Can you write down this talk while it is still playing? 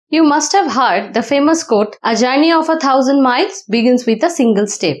You must have heard the famous quote, "A journey of 1,000 miles begins with a single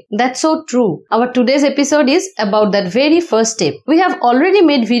step." That's so true. Our today's episode is about that very first step. We have already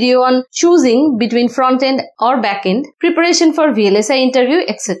made video on choosing between front-end or back-end, preparation for VLSI interview,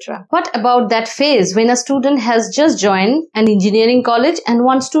 etc. What about that phase when a student has just joined an engineering college and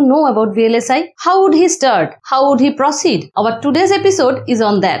wants to know about VLSI? How would he start? How would he proceed? Our today's episode is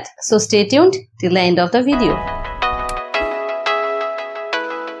on that. So stay tuned till the end of the video.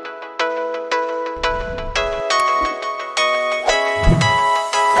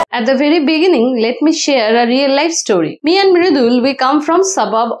 At the very beginning, let me share a real life story. Me and Mridul, we come from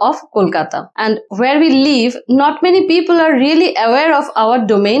suburb of Kolkata, and where we live, not many people are really aware of our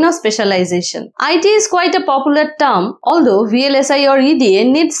domain or specialization. IT is quite a popular term, although VLSI or EDA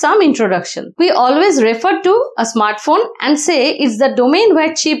needs some introduction. We always refer to a smartphone and say it's the domain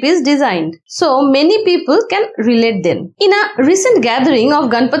where chip is designed. So many people can relate then. In a recent gathering of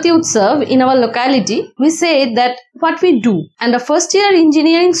Ganpati Utsav in our locality, we said that what we do, and a first year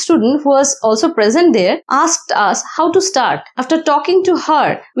engineering student who was also present there asked us how to start. After talking to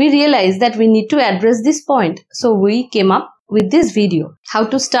her, we realized that we need to address this point. So we came up with this video. How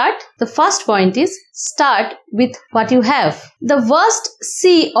to start? The first point is start with what you have. The worst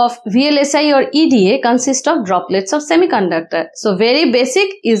C of VLSI or EDA consists of droplets of semiconductor. So very basic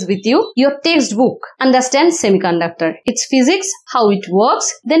is with you, your textbook. Understand semiconductor, its physics, how it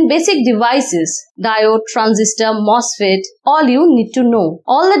works, then basic devices, diode, transistor, MOSFET, all you need to know.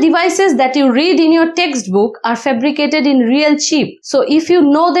 All the devices that you read in your textbook are fabricated in real chip. So if you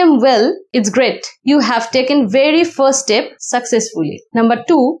know them well, it's great. You have taken very first step successfully. Number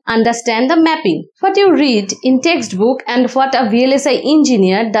 2, understand the mapping. What you read in textbook and what a VLSI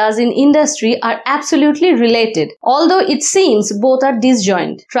engineer does in industry are absolutely related. Although it seems both are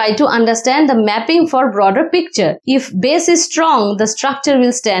disjoint. Try to understand the mapping for broader picture. If base is strong, the structure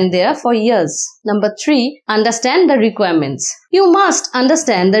will stand there for years. Number 3, understand the requirements. You must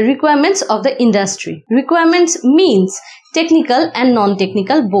understand the requirements of the industry. Requirements means technical and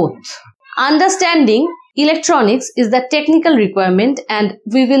non-technical both. Understanding electronics is the technical requirement, and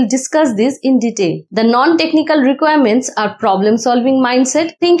we will discuss this in detail. The non-technical requirements are problem-solving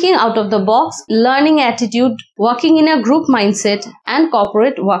mindset, thinking out of the box, learning attitude, working in a group mindset, and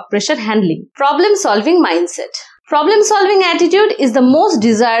corporate work pressure handling. Problem-solving mindset. Problem-solving attitude is the most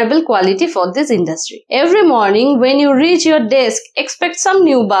desirable quality for this industry. Every morning when you reach your desk, expect some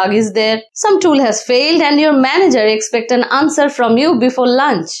new bug is there, some tool has failed, and your manager expects an answer from you before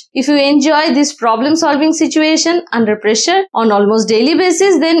lunch. If you enjoy this problem-solving situation under pressure on almost daily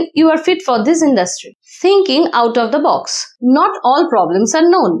basis, then you are fit for this industry. Thinking out of the box. Not all problems are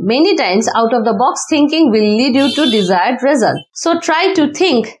known. Many times out of the box thinking will lead you to desired result. So try to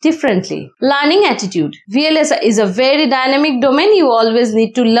think differently. Learning attitude. VLSI is a very dynamic domain. You always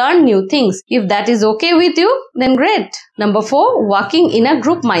need to learn new things. If that is okay with you, then great. Number 4, working in a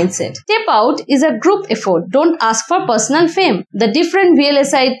group mindset. Step out is a group effort. Don't ask for personal fame. The different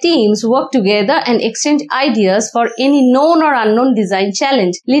VLSI teams work together and exchange ideas for any known or unknown design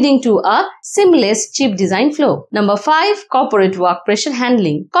challenge, leading to a seamless chip design flow. Number 5, corporate work pressure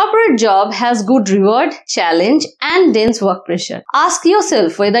handling. Corporate job has good reward, challenge, and dense work pressure. Ask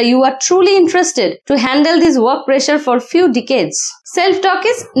yourself whether you are truly interested to handle this work pressure for few decades. Self-talk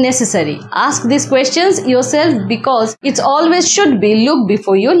is necessary. Ask these questions yourself because it's always should be look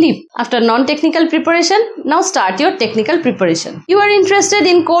before you leap. After non-technical preparation, now start your technical preparation. You are interested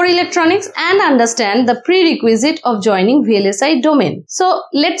in core electronics and understand the prerequisite of joining VLSI domain. So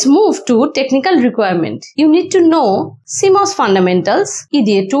let's move to technical requirement. You need to know CMOS fundamentals,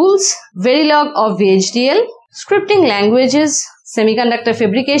 EDA tools, Verilog or VHDL, scripting languages, semiconductor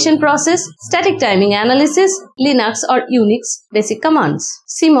fabrication process, static timing analysis, Linux or Unix basic commands.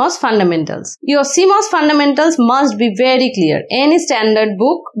 CMOS fundamentals. Your CMOS fundamentals must be very clear. Any standard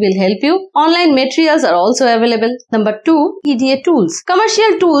book will help you. Online materials are also available. Number 2, EDA tools.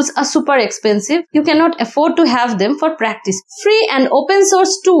 Commercial tools are super expensive. You cannot afford to have them for practice. Free and open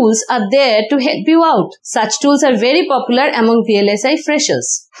source tools are there to help you out. Such tools are very popular among VLSI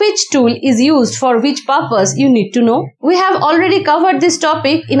freshers. Which tool is used for which purpose you need to know. We have already covered this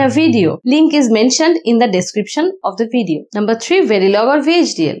topic in a video. Link is mentioned in the description of the video. Number 3, Verilog or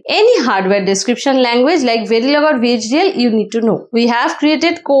VHDL. Any hardware description language like Verilog or VHDL you need to know. We have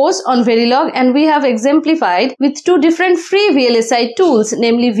created course on Verilog and we have exemplified with 2 different free VLSI tools,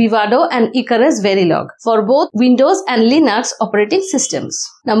 namely Vivado and Icarus Verilog for both Windows and Linux operating systems.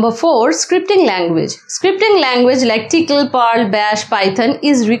 Number 4. Scripting language. Scripting language like Tcl, Perl, Bash, Python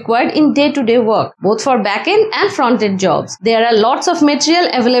is required in day-to-day work, both for back-end and front-end jobs. There are lots of material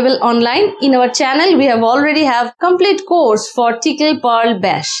available online. In our channel, we have already have complete course for Tcl, Perl,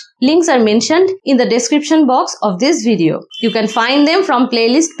 Bash. Links are mentioned in the description box of this video. You can find them from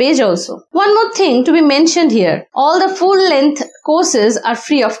playlist page also. One more thing to be mentioned here. All the full-length courses are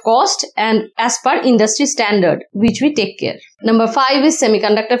free of cost and as per industry standard, which we take care. Number 5 is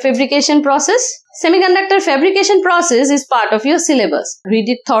semiconductor fabrication process. Semiconductor fabrication process is part of your syllabus. Read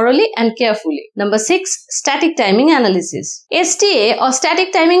it thoroughly and carefully. Number 6. Static timing analysis. STA or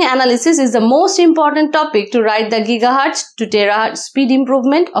static timing analysis is the most important topic to write the gigahertz to terahertz speed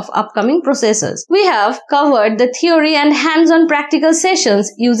improvement of upcoming processors. We have covered the theory and hands-on practical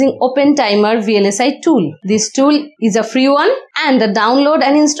sessions using OpenTimer VLSI tool. This tool is a free one and the download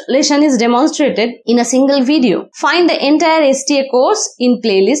and installation is demonstrated in a single video. Find the entire STA course in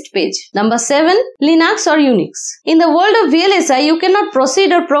playlist page. Number 7. Linux or Unix. In the world of VLSI, you cannot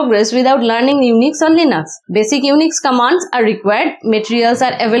proceed or progress without learning Unix or Linux. Basic Unix commands are required. Materials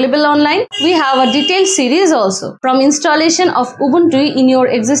are available online. We have a detailed series also. From installation of Ubuntu in your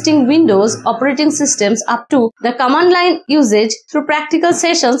existing Windows operating systems up to the command line usage through practical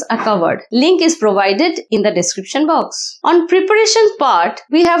sessions are covered. Link is provided in the description box. On preparation part,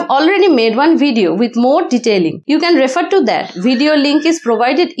 we have already made one video with more detailing. You can refer to that. Video link is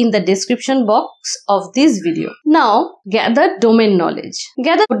provided in the description box of this video. Now, gather domain knowledge.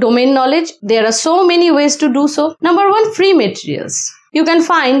 There are so many ways to do so. Number 1, free materials. You can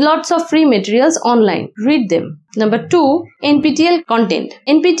find lots of free materials online. Read them. Number 2, NPTEL content.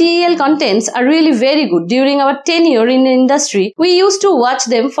 NPTEL contents are really very good. During our tenure in the industry, we used to watch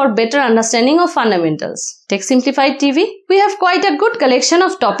them for better understanding of fundamentals. Take Simplified TV. We have quite a good collection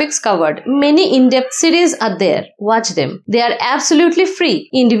of topics covered. Many in-depth series are there. Watch them. They are absolutely free.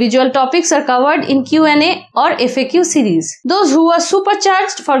 Individual topics are covered in Q&A or FAQ series. Those who are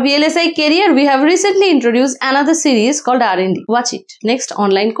supercharged for VLSI career, we have recently introduced another series called R&D. Watch it. Next,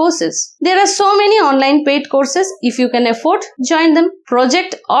 online courses. There are so many online paid courses. If you can afford, join them.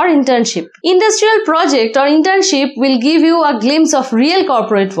 Project or internship. Industrial project or internship will give you a glimpse of real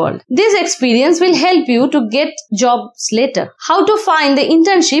corporate world. This experience will help you to get jobs later. How to find the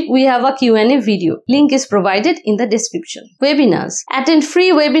internship? We have a Q&A video. Link is provided in the description. Webinars. Attend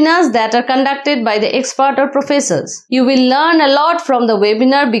free webinars that are conducted by the expert or professors. You will learn a lot from the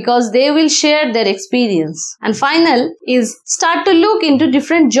webinar because they will share their experience. And final is start to look into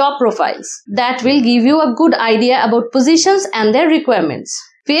different job profiles. That will give you a good idea about positions and their requirements.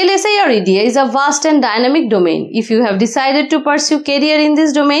 VLSI or EDA is a vast and dynamic domain. If you have decided to pursue career in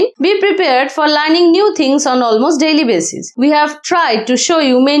this domain, be prepared for learning new things on almost daily basis. We have tried to show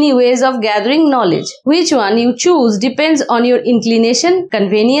you many ways of gathering knowledge. Which one you choose depends on your inclination,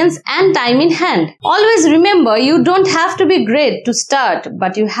 convenience and time in hand. Always remember, you don't have to be great to start,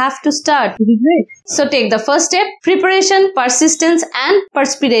 but you have to start to be great. So take the first step. Preparation, persistence and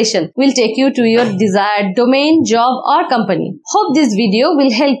perspiration will take you to your desired domain, job or company. Hope this video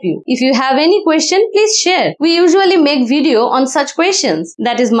will help you. If you have any question, please share. We usually make video on such questions.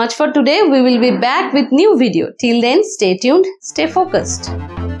 That is much for today. We will be back with new video. Till then, stay tuned, stay focused.